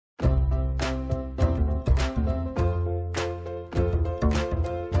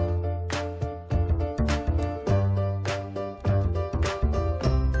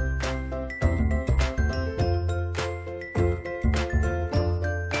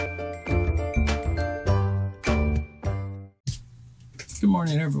Good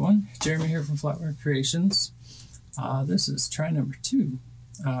morning, everyone. Jeremy here from Flatware Creations. This is try number 2.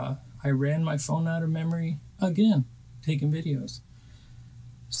 I ran my phone out of memory again, taking videos.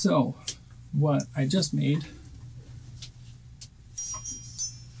 So, what I just made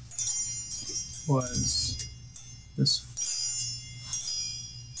was this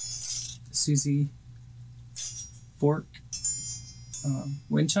CZ fork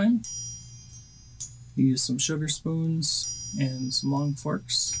Windchime. You use some sugar spoons and some long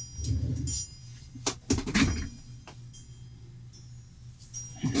forks.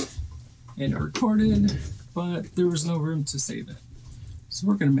 And it recorded, but there was no room to save it. So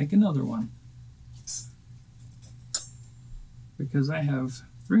we're going to make another one, because I have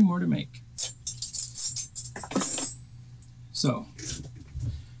 3 more to make. So,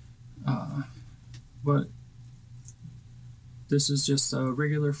 but this is just a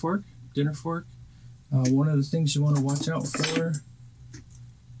regular fork, dinner fork. One of the things you want to watch out for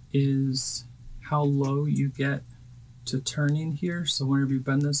is how low you get to turning here. So whenever you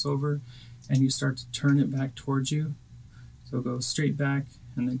bend this over and you start to turn it back towards you, so it goes straight back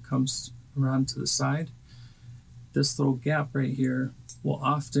and then comes around to the side. This little gap right here will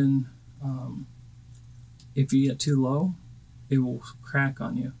often, if you get too low, it will crack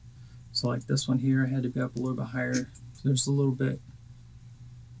on you. So like this one here, I had to be up a little bit higher. So there's a little bit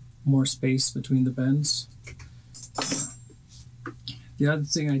more space between the bends. The other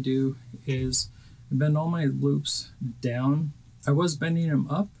thing I do is I bend all my loops down. I was bending them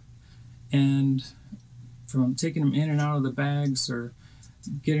up, and from taking them in and out of the bags or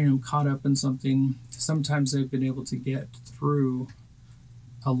getting them caught up in something, sometimes I've been able to get through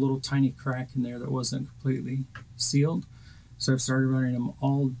a little tiny crack in there that wasn't completely sealed. So I've started running them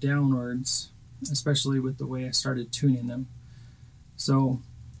all downwards, especially with the way I started tuning them. So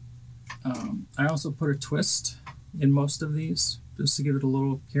I also put a twist in most of these just to give it a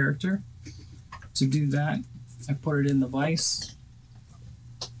little character. To do that, I put it in the vise.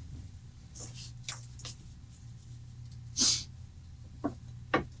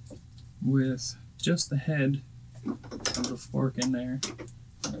 With just the head of the fork in there.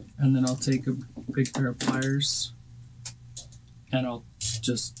 And then I'll take a big pair of pliers and I'll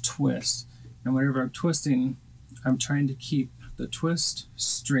just twist. And whenever I'm twisting, I'm trying to keep the twist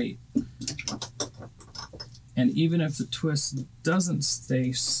straight. And even if the twist doesn't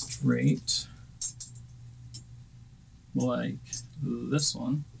stay straight, like this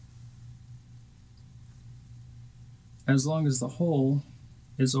one, as long as the hole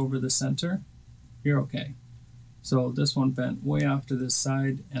is over the center, you're okay. So this one bent way off to this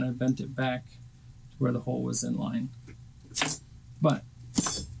side, and I bent it back to where the hole was in line. But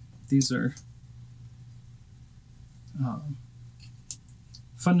these are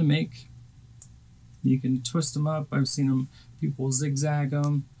fun to make. You can twist them up. I've seen them, people zigzag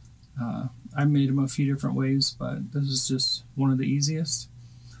them. I've made them a few different ways, but this is just one of the easiest.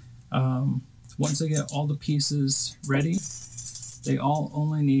 Once I get all the pieces ready, they all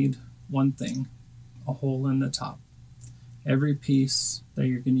only need one thing: a hole in the top. Every piece that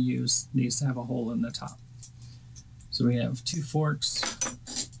you're going to use needs to have a hole in the top. So we have 2 forks,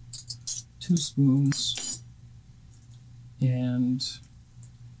 2 spoons, and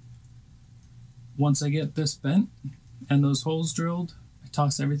once I get this bent and those holes drilled, I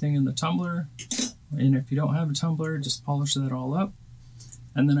toss everything in the tumbler. And if you don't have a tumbler, just polish that all up.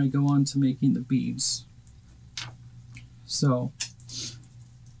 And then I go on to making the beads. So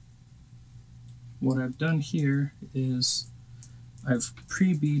what I've done here is I've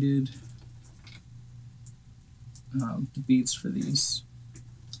pre-beaded the beads for these,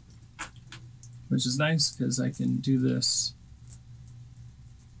 which is nice because I can do this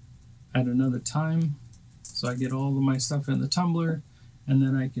at another time. So I get all of my stuff in the tumbler, and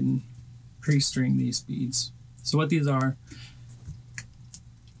then I can pre-string these beads. So what these are,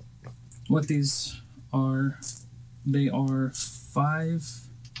 they are 5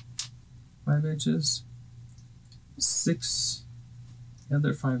 inches, 6, yeah,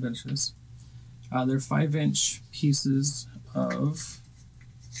 they're 5 inches. They're 5-inch pieces of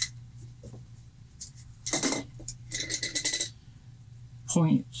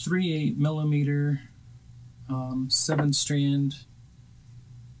 0.38 millimeter 7-strand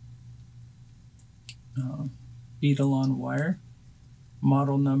bead-along wire.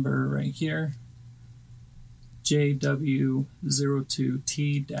 Model number right here,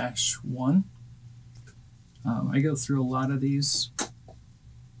 JW02T-1. I go through a lot of these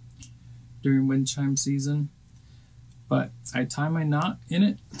during Windchime season, but I tie my knot in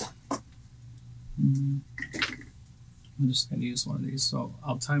it. I'm just going to use one of these. So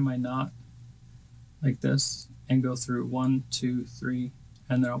I'll tie my knot like this, and go through 1, 2, 3,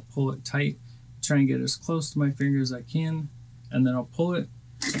 and then I'll pull it tight, try and get as close to my finger as I can, and then I'll pull it,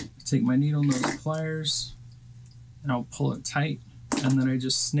 take my needle nose pliers, and I'll pull it tight, and then I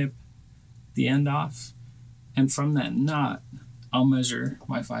just snip the end off, and from that knot I'll measure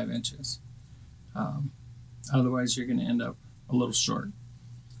my 5 inches. Otherwise you're going to end up a little short.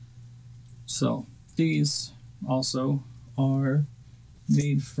 So these also are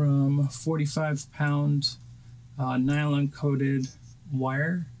made from 45-pound nylon coated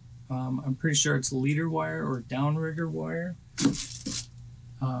wire. I'm pretty sure it's leader wire or downrigger wire.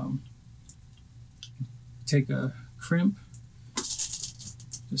 Take a crimp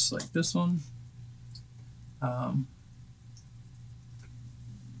just like this one.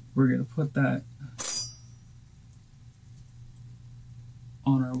 We're going to put that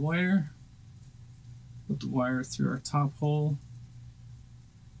on our wire, put the wire through our top hole,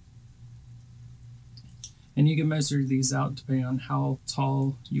 and you can measure these out depending on how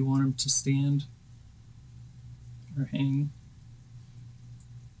tall you want them to stand or hang.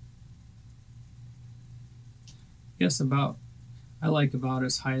 I guess I like about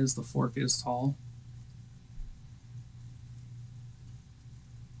as high as the fork is tall.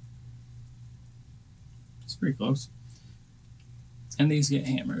 It's pretty close. And these get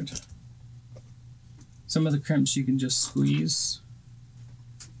hammered. Some of the crimps you can just squeeze.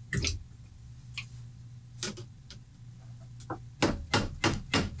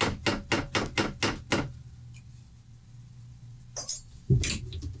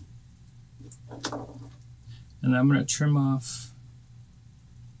 And I'm going to trim off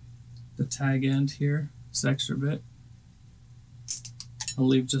the tag end here, this extra bit. I'll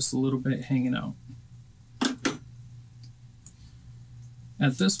leave just a little bit hanging out.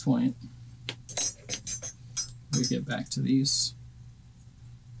 At this point, we get back to these.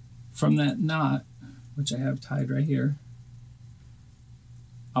 From that knot, which I have tied right here,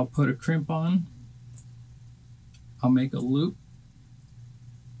 I'll put a crimp on, I'll make a loop,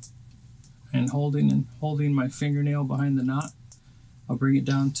 and holding my fingernail behind the knot, I'll bring it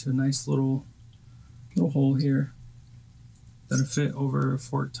down to a nice little hole here that'll fit over a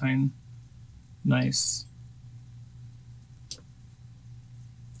fork tine nice.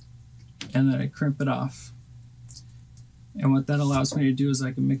 And then I crimp it off. And what that allows me to do is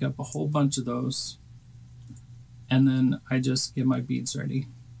I can make up a whole bunch of those, and then I just get my beads ready.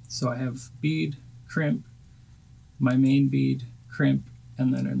 So I have bead, crimp, my main bead, crimp,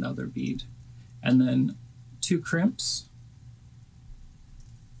 and then another bead. And then 2 crimps.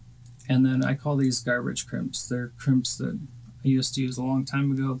 And then I call these garbage crimps. They're crimps that I used to use a long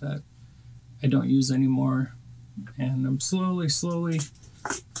time ago that I don't use anymore. And I'm slowly,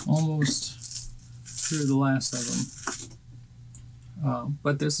 almost through the last of them.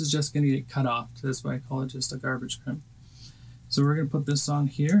 But this is just going to get cut off. That's why I call it just a garbage crimp. So we're going to put this on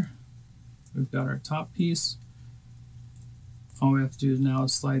here. We've got our top piece. All we have to do now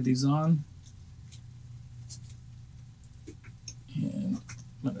is slide these on. And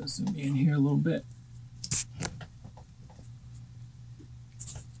I'm going to zoom in here a little bit.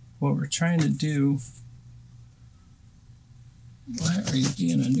 What we're trying to do... Why are you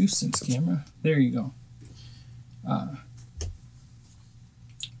being a nuisance, camera? There you go.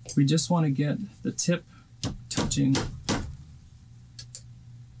 We just want to get the tip touching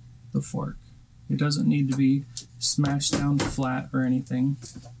the fork. It doesn't need to be smashed down flat or anything.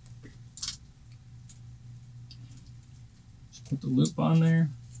 Just put the loop on there.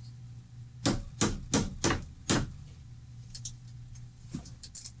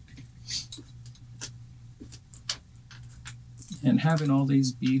 And having all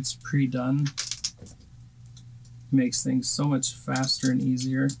these beads pre-done makes things so much faster and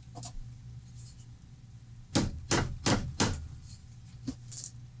easier.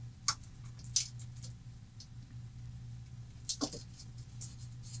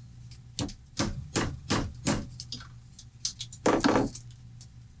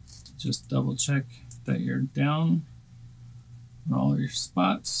 Just double check that you're down on all your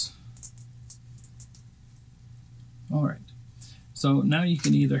spots. All right. So now you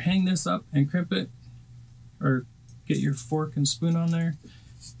can either hang this up and crimp it or get your fork and spoon on there.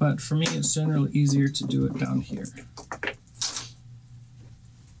 But for me, it's generally easier to do it down here.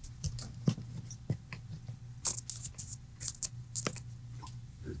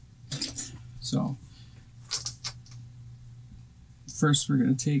 So first we're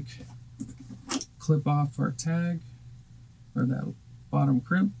going to take, clip off our tag or that bottom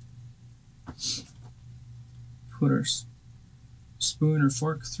crimp, put our spoon or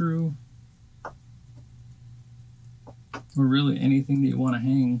fork through, or really anything that you want to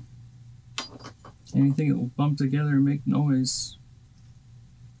hang, Anything that will bump together and make noise.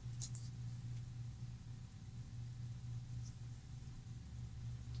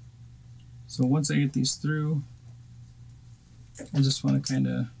 So once I get these through, I just want to kind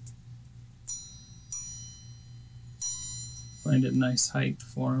of find a nice height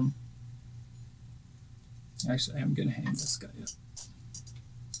for them. Actually, I'm going to hang this guy up.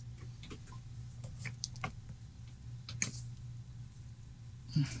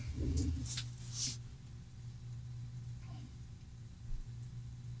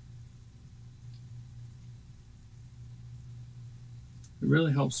 It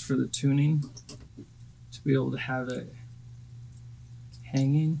really helps for the tuning to be able to have it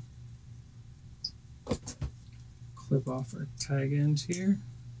hanging. Clip off our tag end here.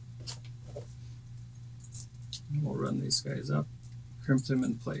 And we'll run these guys up, crimp them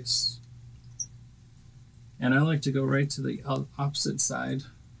in place. And I like to go right to the opposite side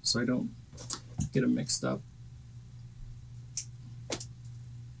so I don't get them mixed up.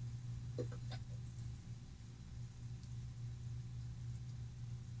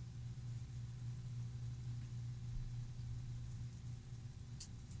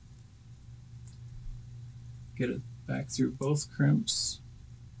 Get it back through both crimps.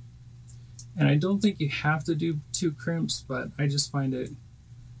 And I don't think you have to do 2 crimps, but I just find it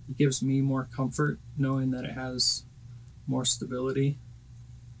gives me more comfort knowing that it has more stability.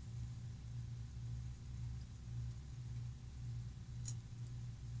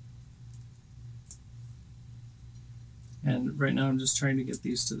 And right now I'm just trying to get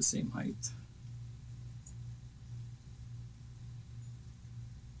these to the same height.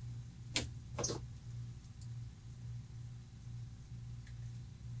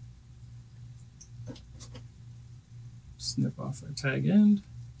 Snip off our tag end.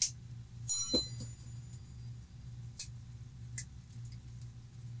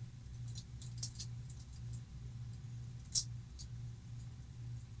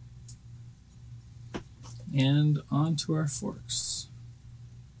 And onto our forks.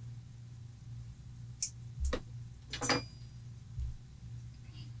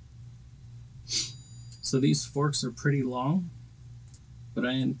 So these forks are pretty long, but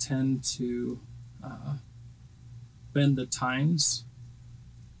I intend to bend the tines,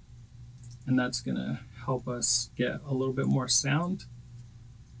 and that's going to help us get a little bit more sound,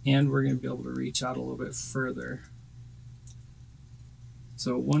 and we're going to be able to reach out a little bit further.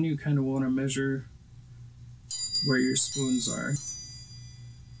 So one, you kind of want to measure where your spoons are.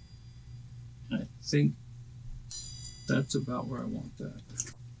 And I think that's about where I want that.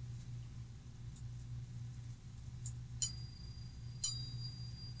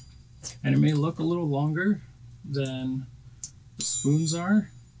 And it may look a little longer than the spoons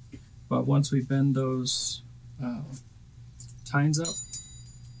are, but once we bend those tines up,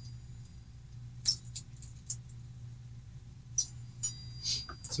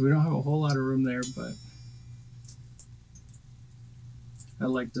 so we don't have a whole lot of room there, but I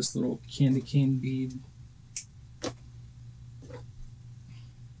like this little candy cane bead.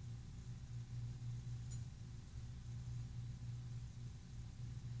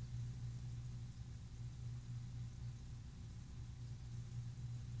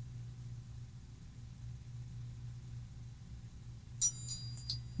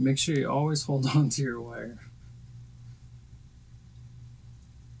 Make sure you always hold on to your wire.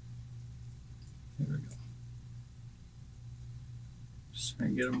 There we go. Just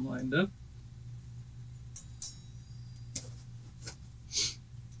trying to get them lined up.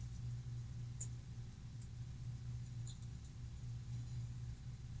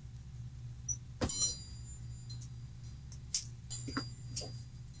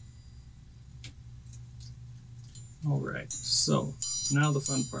 All right, so now the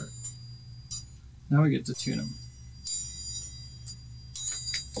fun part. Now we get to tune them.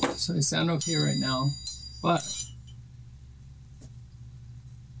 So they sound okay right now, but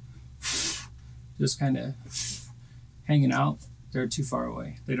just kind of hanging out, they're too far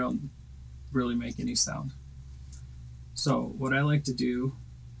away. They don't really make any sound. So what I like to do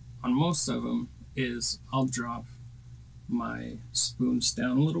on most of them is I'll drop my spoons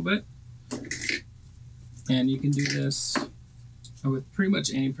down a little bit. And you can do this with pretty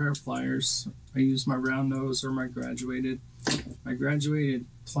much any pair of pliers. I use my round nose or my graduated. My graduated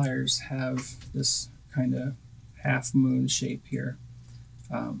pliers have this kind of half moon shape here,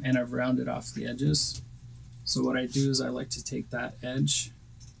 and I've rounded off the edges. So what I do is I like to take that edge,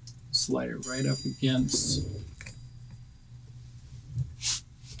 slide it right up against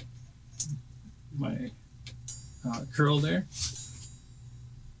my curl there.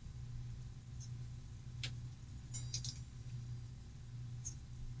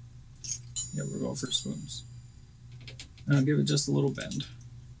 Yeah, we're going for spoons. And I'll give it just a little bend.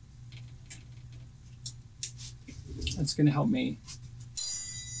 That's going to help me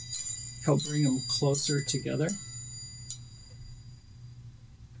bring them closer together.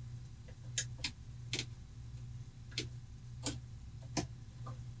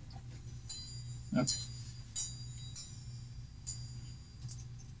 Okay.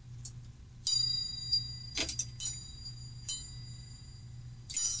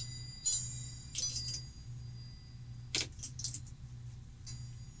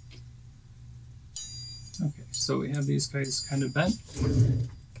 Okay, so we have these guys kind of bent.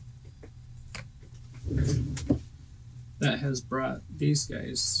 That has brought these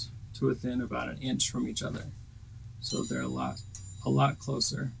guys to within about 1 inch from each other. So they're a lot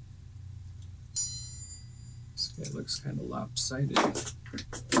closer. This guy looks kind of lopsided.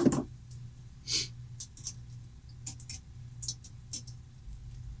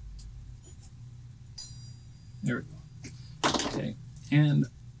 There we go. Okay, and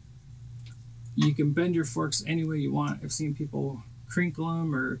you can bend your forks any way you want. I've seen people crinkle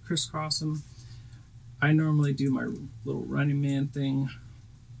them or crisscross them. I normally do my little Running Man thing.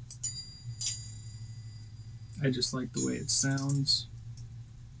 I just like the way it sounds.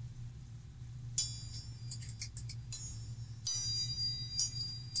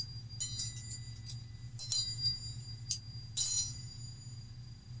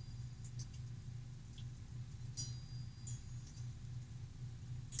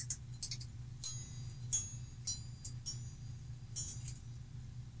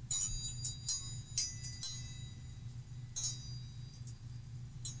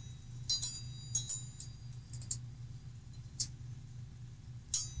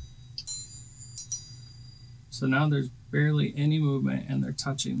 So now there's barely any movement and they're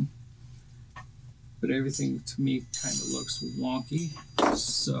touching, but everything to me kind of looks wonky.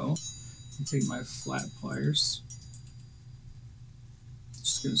 So I take my flat pliers,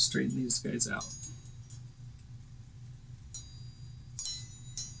 just gonna straighten these guys out.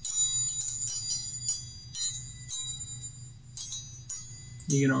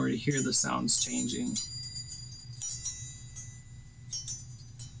 You can already hear the sounds changing.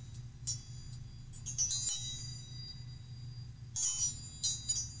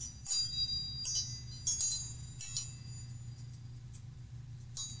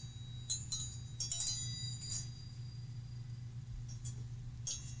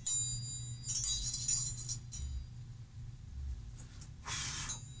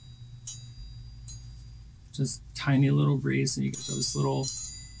 Just tiny little breeze, and you get those little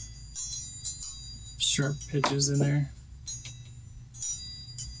sharp pitches in there.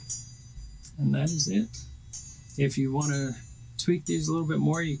 And that is it. If you want to tweak these a little bit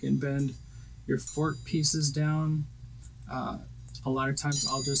more, you can bend your fork pieces down. A lot of times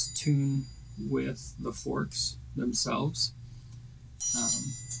I'll just tune with the forks themselves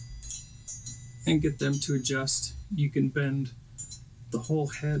and get them to adjust. You can bend the whole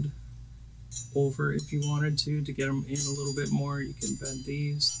head over if you wanted to get them in a little bit more. You can bend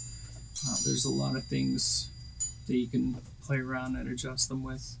these. There's a lot of things that you can play around and adjust them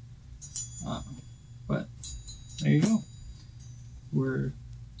with. But there you go. We're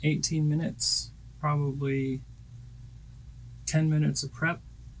 18 minutes, probably 10 minutes of prep,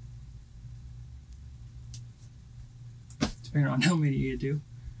 depending on how many you do.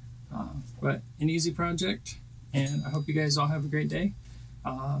 But an easy project, and I hope you guys all have a great day.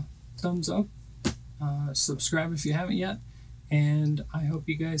 Thumbs up, subscribe if you haven't yet, and I hope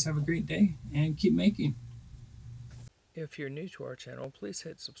you guys have a great day and keep making. If you're new to our channel, please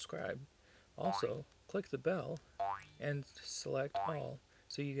hit subscribe. Also, click the bell and select all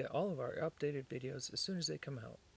so you get all of our updated videos as soon as they come out.